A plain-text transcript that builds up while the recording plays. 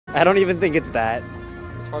I don't even think it's that.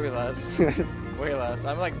 It's probably less. Way less.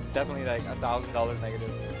 I'm like definitely like $1,000 negative.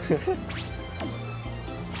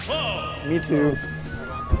 Me too.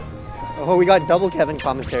 Oh, we got double Kevin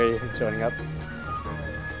commentary joining up.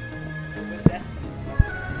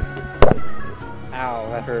 Ow,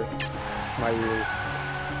 that hurt my ears.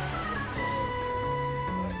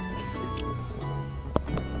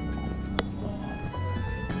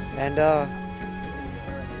 And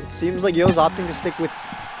it seems like Yo's opting to stick with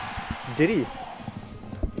Diddy.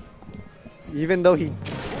 Even though he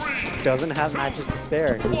doesn't have matches to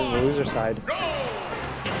spare and he's in the loser side.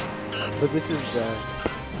 But this is the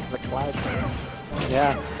Cloud player.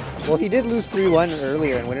 Yeah. Well, he did lose 3-1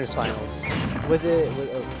 earlier in winners finals. Was it?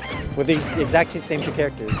 With the exact same two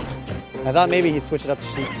characters. I thought maybe he'd switch it up to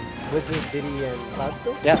Sheik. Was it Diddy and Cloud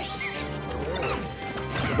still? Yeah.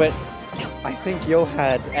 But I think Yo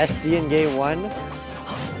had SD in game 1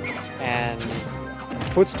 and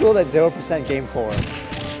Footstool at 0% game 4.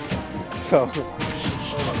 So.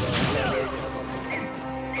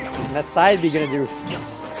 And that side be gonna do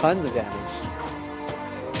tons of damage.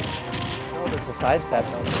 The side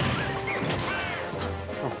steps.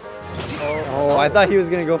 Oh, I thought he was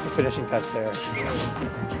gonna go for finishing touch there. He's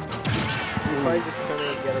probably just trying to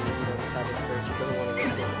get a read on his habit first. He doesn't want to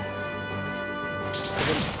risk it.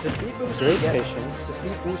 The speed boost Great you get, patience. the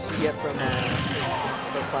speed boost you get from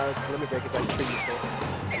Cloud's limit break is like pretty useful.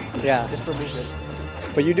 Yeah. Just for movement.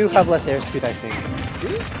 But you do have less airspeed, I think. Do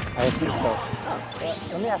you? I think so. Oh.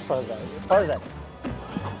 Let me ask Farzad. Farzad,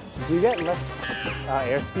 do you get less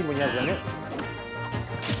airspeed when you have limit?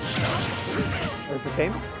 Or it's the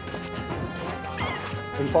same?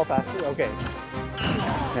 Or you fall faster? Okay.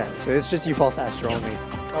 Yeah, so it's just you fall faster only.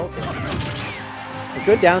 Okay. A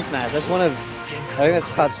good down smash. That's one of, I think that's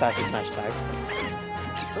Cloud's fastest smash tag.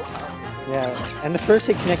 It's so powerful. Yeah, and the first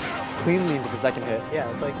hit connects cleanly into the second hit. Yeah,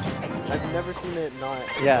 it's like, I've never seen it not.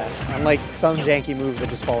 Yeah, unlike some janky moves that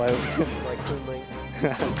just fall out. Like Clean Link.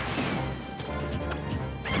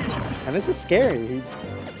 And this is scary.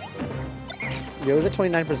 Yo's at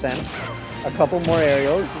 29%. A couple more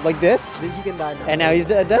aerials like this. He can die now. And now he's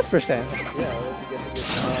at death percent. Yeah, well, if he gets a good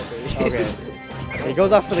shot. Okay. He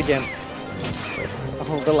goes off for the gimp.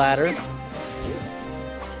 Oh, the ladder. Okay.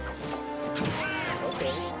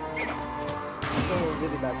 Oh,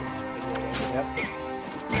 really bad position. Yep.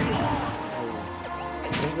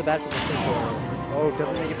 This is a bad position for. Oh,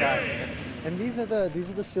 doesn't make it back. And these are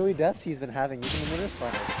the silly deaths he's been having even in the winners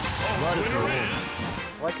finals.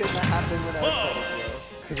 Why couldn't that happen when I was fighting?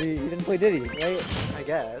 Because he didn't play Diddy, right? I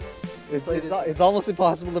guess. It's almost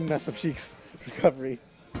impossible to mess up Sheik's recovery.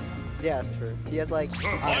 Yeah, that's true. He has like,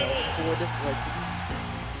 I don't know, 4 different,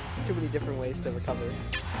 like, too many different ways to recover.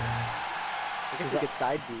 I guess he could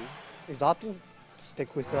side B. He's opting to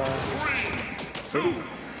stick with Three, 2,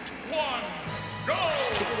 1, go!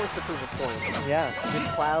 People wants to prove a point. Yeah. This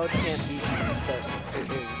Cloud can't beat him, so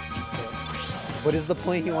it is. So. What is the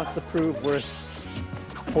point he wants to prove worth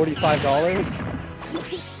 $45?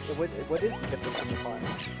 So what is the difference in the Cloud?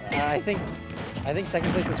 I think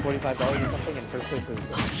second place is $45 or something, and first place is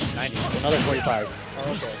 90. So another 45.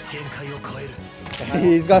 Oh, okay.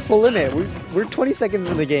 He's got full limit. We're 20 seconds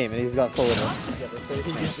in the game, and he's got full limit. Yeah, so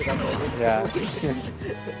he used it up instantly. Yeah. Okay,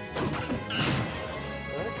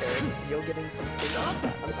 Yo getting some stage.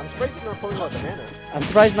 I'm surprised he's not pulling out the mana. I'm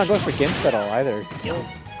surprised he's not going for gimps at all either.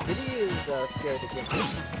 Diddy is scared to get him.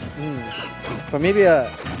 But maybe a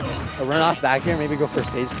run off back here, maybe go for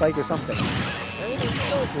stage spike or something. I mean, it's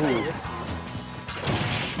still kind of risky.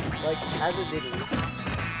 Like, as a Diddy,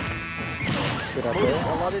 Good up a there.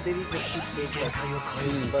 lot of Diddies just keep stage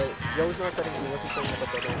spike. But Yo's not setting, he wasn't setting up a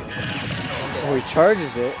better one. Oh, he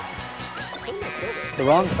charges it. Still not killed it. The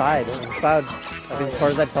wrong side. And Cloud, I think as far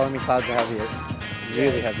as that telling me Cloud's heavier.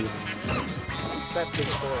 Really heavy. It's that big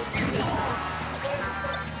sword.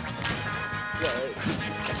 Yeah,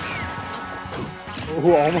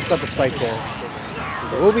 Ooh, almost got the spike there.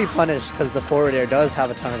 It will be punished because the forward air does have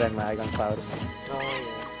a ton of end lag on Cloud. oh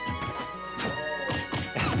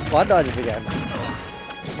yeah. Spot dodges again.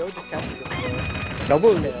 Yo just catches it.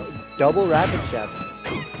 Double rapid shot.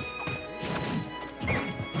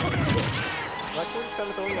 Blacktwins kind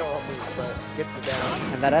of throwing out all moves, but gets the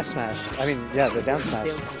down. And that F smash. I mean, yeah, the down smash.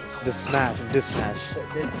 The smash. This smash.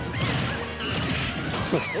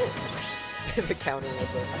 The counter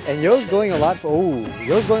with it. And Yo's going a lot for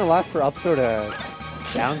Yo's going a lot for up throw to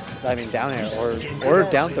down air or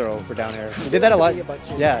down throw for down air. He did that a lot.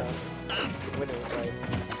 Yeah. Winners, like,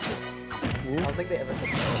 I don't think they ever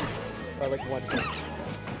hit that. Or like one hit.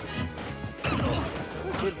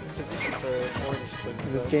 Good position for Orange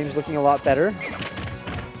Twins. This game's looking a lot better.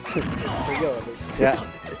 For Yo at least. Yeah.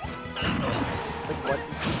 It's like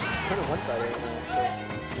kind of one-sided right now, actually.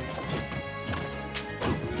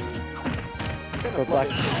 But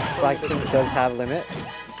Blacktwins does have limit.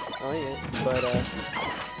 Oh yeah, but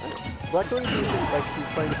Blacktwins seems like he's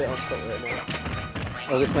playing a bit on foot right now.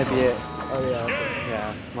 Oh, this might be it. Oh yeah,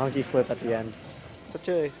 Yeah, monkey flip at the end. such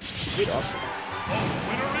a good option.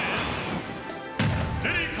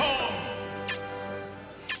 Diddy Kong.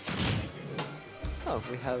 Oh,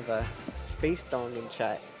 we have Space Dong in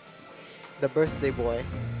chat. The birthday boy.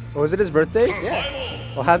 Oh, is it his birthday?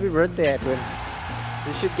 Yeah. Well, happy birthday, Edwin.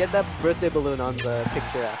 You should get that birthday balloon on the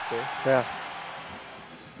picture after. Yeah.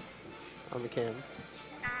 On the cam.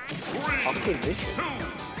 3, Opposition. 2,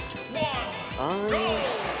 1.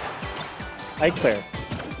 Ike player.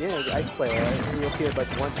 Yeah, the Ike player. He appeared like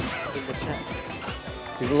once in the chat.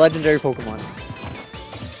 He's a legendary Pokemon.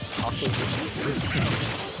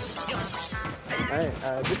 Alright,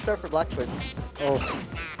 good start for Blacktwins. Oh,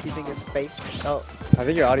 Keeping his space. Oh, I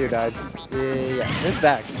think your audio died. yeah. It's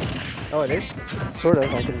back. Oh, it is? Sort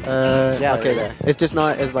of. I can. Yeah, okay, there. there. It's just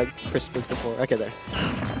not as like crisp as before. Okay, there.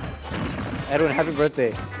 Edwin, happy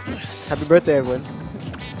birthday. Happy birthday, everyone.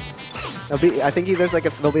 I think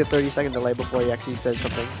there'll be a 30-second delay before he actually says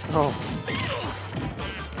something. Oh,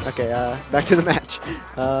 Okay, back to the match.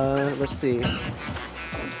 Let's see.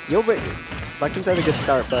 Blacktwins had a good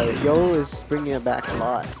start, but Yo is bringing it back a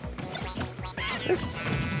lot.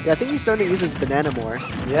 Yeah, I think he's starting to use his banana more.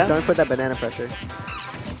 Yeah? Starting to put that banana pressure.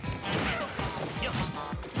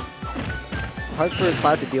 Hard for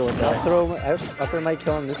Cloud to deal with that. upper might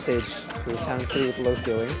kill on this stage for Town City with low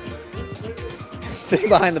ceiling. Sitting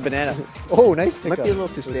behind the banana. Oh, nice pickup. Might be a little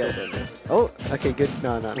too stale right now. Oh, okay, good.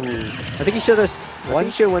 No. I think he should have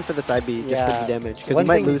went for the side B just for the damage, because he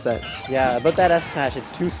might lose that. Yeah, about that F smash, it's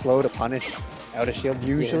too slow to punish out of shield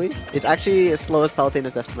usually. Yeah. It's actually as slow as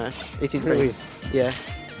Palutena's F smash. 18 Really? frames. Yeah.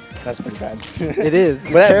 That's pretty bad. It is.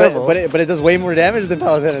 It's but terrible. it does way more damage than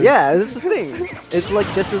Palutena's. Yeah, this is the thing. It's like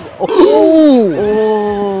just as. Oh!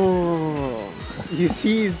 He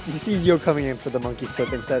sees Yo coming in for the monkey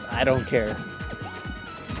flip and says, "I don't care."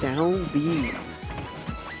 Down B's.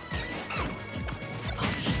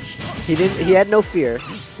 He had no fear.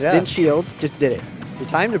 Yeah. Didn't shield, just did it. He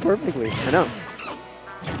timed it perfectly. I know.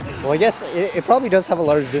 Well, I guess it probably does have a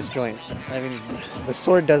large disjoint. I mean, the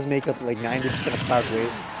sword does make up like 90% of Cloud's weight.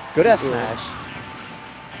 Good F smash.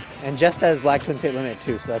 And just as Blacktwins hit limit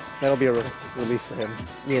too, so that'll be a relief for him.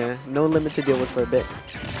 Yeah, no limit to deal with for a bit.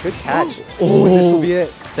 Good catch. Oh, this will be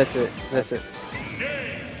it. That's it. That's it.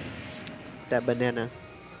 That banana.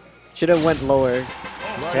 Should have went lower.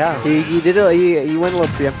 Yeah. He did he went a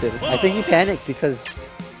little preemptive. I think he panicked because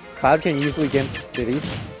Cloud can easily gimp Diddy.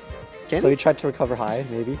 Can So he? he tried to recover high,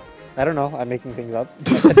 maybe. I don't know. I'm making things up.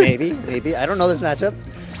 I said maybe. I don't know this matchup.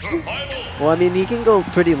 Well, I mean, he can go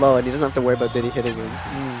pretty low and he doesn't have to worry about Diddy hitting him.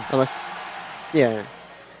 Unless, yeah.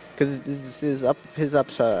 Because his up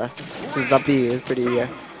B is pretty,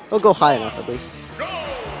 he'll go high enough at least.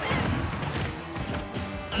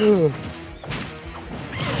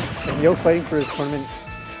 And Yo fighting for his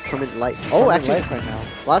tournament life. Oh, actually, life right now.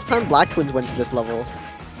 last time Blacktwins went to this level,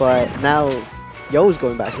 but now Yo's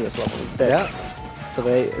going back to this level instead. Yeah. So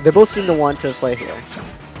they both seem to want to play here.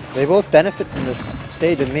 They both benefit from this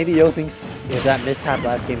stage, and maybe Yo thinks if that mishap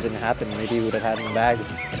last game didn't happen, maybe he would have had him in the bag.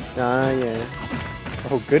 Yeah.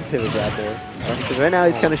 Oh, good pivot grab there. Because right now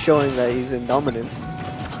he's kind of showing that he's in dominance,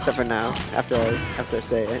 except for now. After I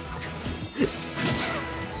say it,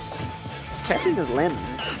 catching his lands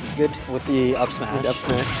good With the up smash. with up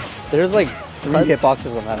smash. There's like 3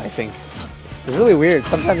 hitboxes on that, I think. It's really weird.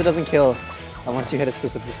 Sometimes it doesn't kill once you hit a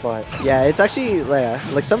specific spot. Yeah, it's actually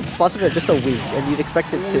like some spots of it are just so weak, and you'd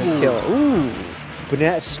expect it to kill. Ooh.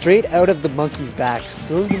 Banana straight out of the monkey's back.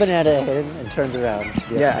 Throws the banana at him and turns around.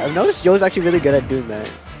 Yes. Yeah, I've noticed Joe's actually really good at doing that.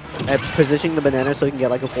 At positioning the banana so he can get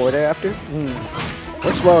like a forward air after.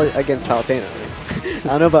 Works well against Palutena at least. I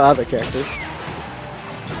don't know about other characters.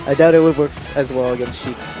 I doubt it would work as well against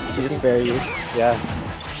Sheep. She just bury you. Yeah.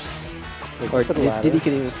 Or for the ladder. Diddy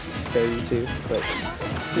can even bury you too. But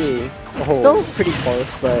let's see. Oh. Still pretty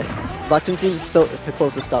close, but Blacktwins seems to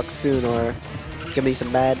close the stock soon or gonna be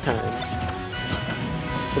some bad times.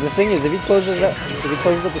 But the thing is, if he closes up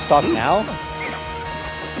the stock now,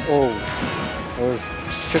 oh, it was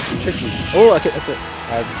tricky. Oh, okay, that's it.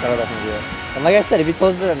 That'll definitely be it. And like I said, if he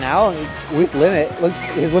closes it now with limit, look,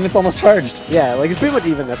 his limit's almost charged. Yeah, like it's pretty much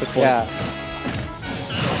even at this point. Yeah.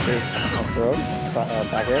 Okay, up throw,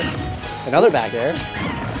 back air, another back air.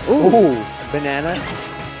 Ooh, banana.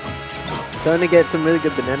 Starting to get some really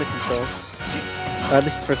good banana control. Or at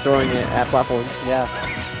least for throwing it at platforms. Yeah.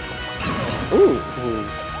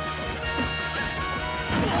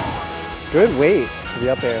 Good weight to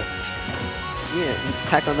the up air. Yeah,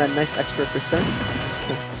 tack on that nice extra percent.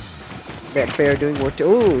 That fair doing work too.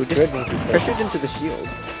 Ooh, just Good monkey flip. pressured into the shield.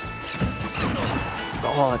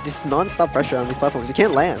 Oh, just non-stop pressure on these platforms. You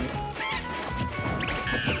can't land.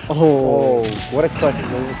 Oh, what a clutch.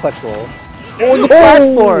 That was a clutch roll. Oh, the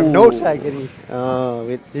platform! No tag, Diddy. Oh,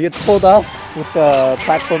 He gets pulled off with the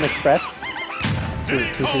platform express. to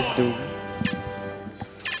his doom.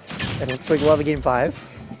 It looks like we'll have a game 5.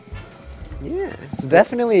 Yeah. So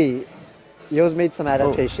definitely, Yo's made some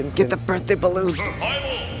adaptations. Get the since- birthday balloons.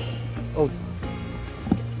 Oh.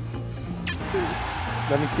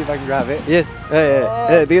 Let me see if I can grab it. Yes.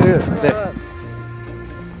 Yeah. There.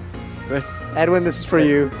 Birth- Edwin, this is for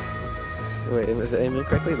you. Wait, was it aiming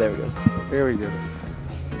correctly? There we go. Here we go.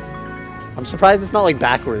 I'm surprised it's not like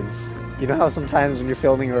backwards. You know how sometimes when you're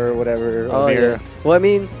filming or whatever, Oh or yeah. Well, I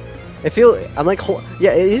mean, I'm like,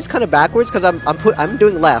 yeah, it is kind of backwards because I'm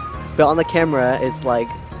doing left, but on the camera it's like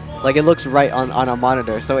it looks right on our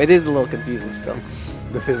monitor, so it is a little confusing still.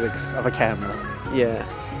 the physics of a camera. Yeah.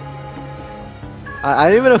 I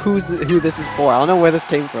don't even know who this is for. I don't know where this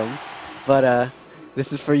came from, but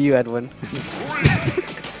this is for you, Edwin.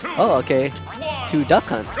 Oh, okay. To duck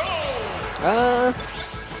hunt.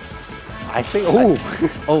 I think. Oh.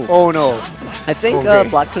 Oh. Oh no. I think Okay.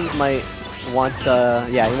 Blacktwins might want the.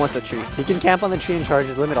 Yeah, he wants the tree. He can camp on the tree and charge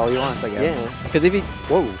his limit all he wants, I guess. Yeah, because if he.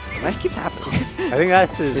 Whoa. That keeps happening. I think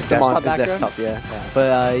that's his It's the desktop background. desktop, yeah.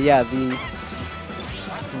 But yeah, the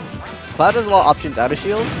Cloud has a lot of options out of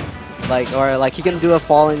shield, or he can do a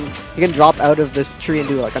falling, he can drop out of this tree and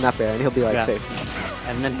do like an up air, and he'll be like Yeah. safe.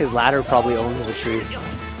 And then his ladder probably owns the tree.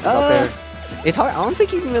 It's up there. It's hard. I don't think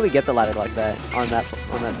he can really get the ladder like that on that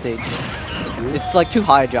stage. It's like too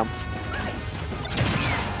high a jump.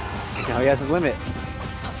 Now he has his limit.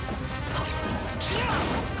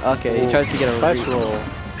 Okay, Ooh, he tries to get a clutch retreat. roll.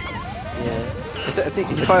 Yeah, I think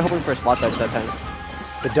he's probably hoping for a spot dodge that time.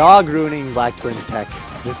 The dog ruining Blacktwins tech.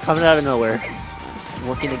 Just coming out of nowhere.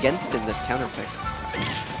 Working against him, this counter pick.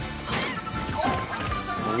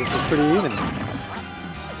 Well, this is pretty even.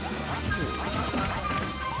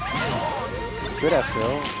 Good F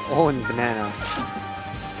throw. Oh, and banana.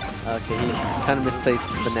 Okay, he kind of misplaced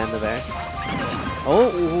the banana there.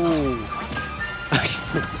 Oh!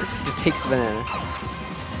 Just takes the banana.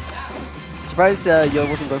 Surprised Yo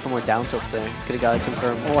wasn't going for more down tilts there. Could have got it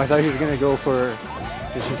confirmed. Oh, I thought he was going to go for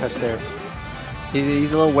finishing touch there.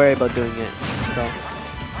 He's a little wary about doing it still.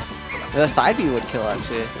 The side B would kill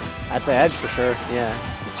actually. At the edge for sure. Yeah.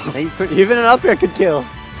 And he's pretty. Even an up air could kill.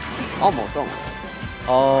 Almost.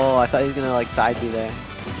 Oh, I thought he was gonna like side B there.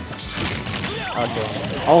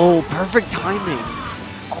 Okay. Oh, perfect timing.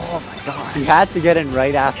 Oh my god. He had to get in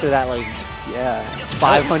right after that, like, Yeah.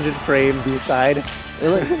 500 frame B-side.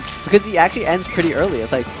 Because he actually ends pretty early.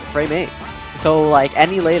 It's like frame 8. So like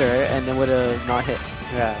any later and it would have not hit.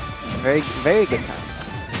 Yeah. Very, very good time.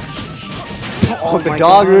 Oh, the my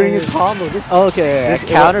dog God. ruining his combo. This, Okay. this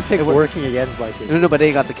counter pick working against Viking. No, but then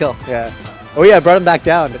he got the kill. Yeah. Oh yeah, brought him back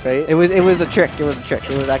down, right? It was a trick. It was a trick.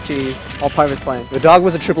 It was actually all part of his plan. The dog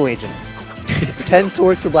was a triple agent. Pretends to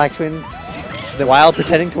work for Blacktwins, while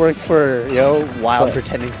pretending to work for Yo, while But-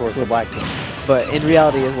 pretending to work for Blacktwins. But in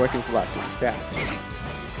reality, it's working for Blacktwins. Yeah.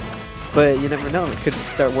 But you never know. It could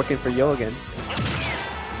start working for Yo again.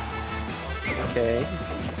 Okay.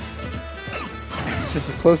 This is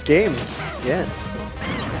a close game. Yeah.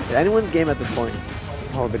 Anyone's game at this point.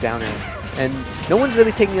 Oh, the down air. And no one's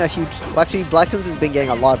really taking a huge... Well, actually, Blacktwins has been getting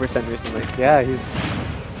a lot of percent recently. Yeah, he's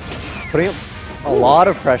putting up a lot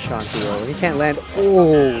of pressure on Yo. He can't land.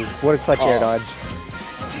 Oh, what a clutch air dodge.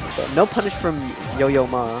 But no punish from Yo-Yo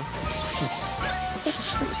Ma.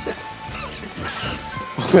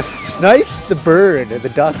 Snipes the bird, the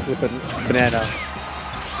duck with the banana.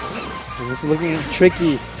 And this is looking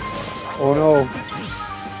tricky. Oh no.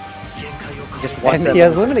 Just wants And that he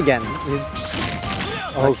has limit. limit again.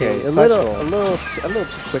 He's okay, A clutch little, roll. a little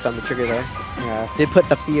too quick on the trigger there. Yeah. Did put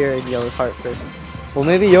the fear in Yo's heart first. Well,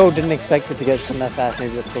 maybe Yo didn't expect it to get come that fast.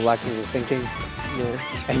 Maybe that's what Blacktwins was thinking. Yeah.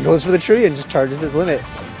 And he goes for the tree and just charges his limit.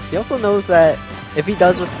 He also knows that if he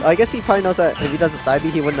does this, I guess he probably knows that if he does the side B,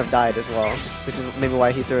 he wouldn't have died as well, which is maybe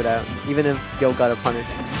why he threw it out, even if Yo got a punish.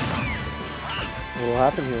 What will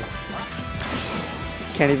happen here?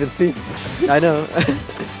 Can't even see. I know.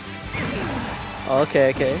 Okay.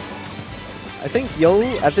 I think Yo,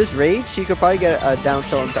 at this rage, she could probably get a down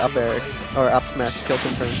tilt into up air, or up smash, kill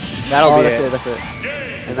confirms. That'll be that's it. That's it.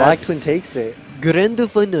 And Blacktwin takes it. Grand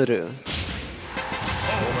Final.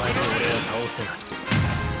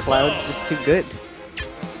 Cloud's just too good.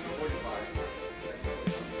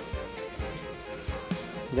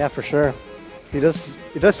 Yeah, for sure. He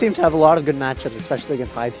does seem to have a lot of good matchups, especially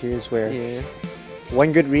against high tiers where Yeah.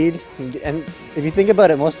 one good read, and if you think about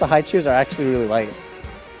it, most of the high tiers are actually really light.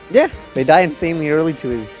 Yeah. They die insanely early to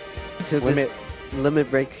his To limit. this limit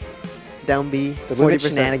break, down B, The limit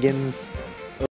 40%. shenanigans.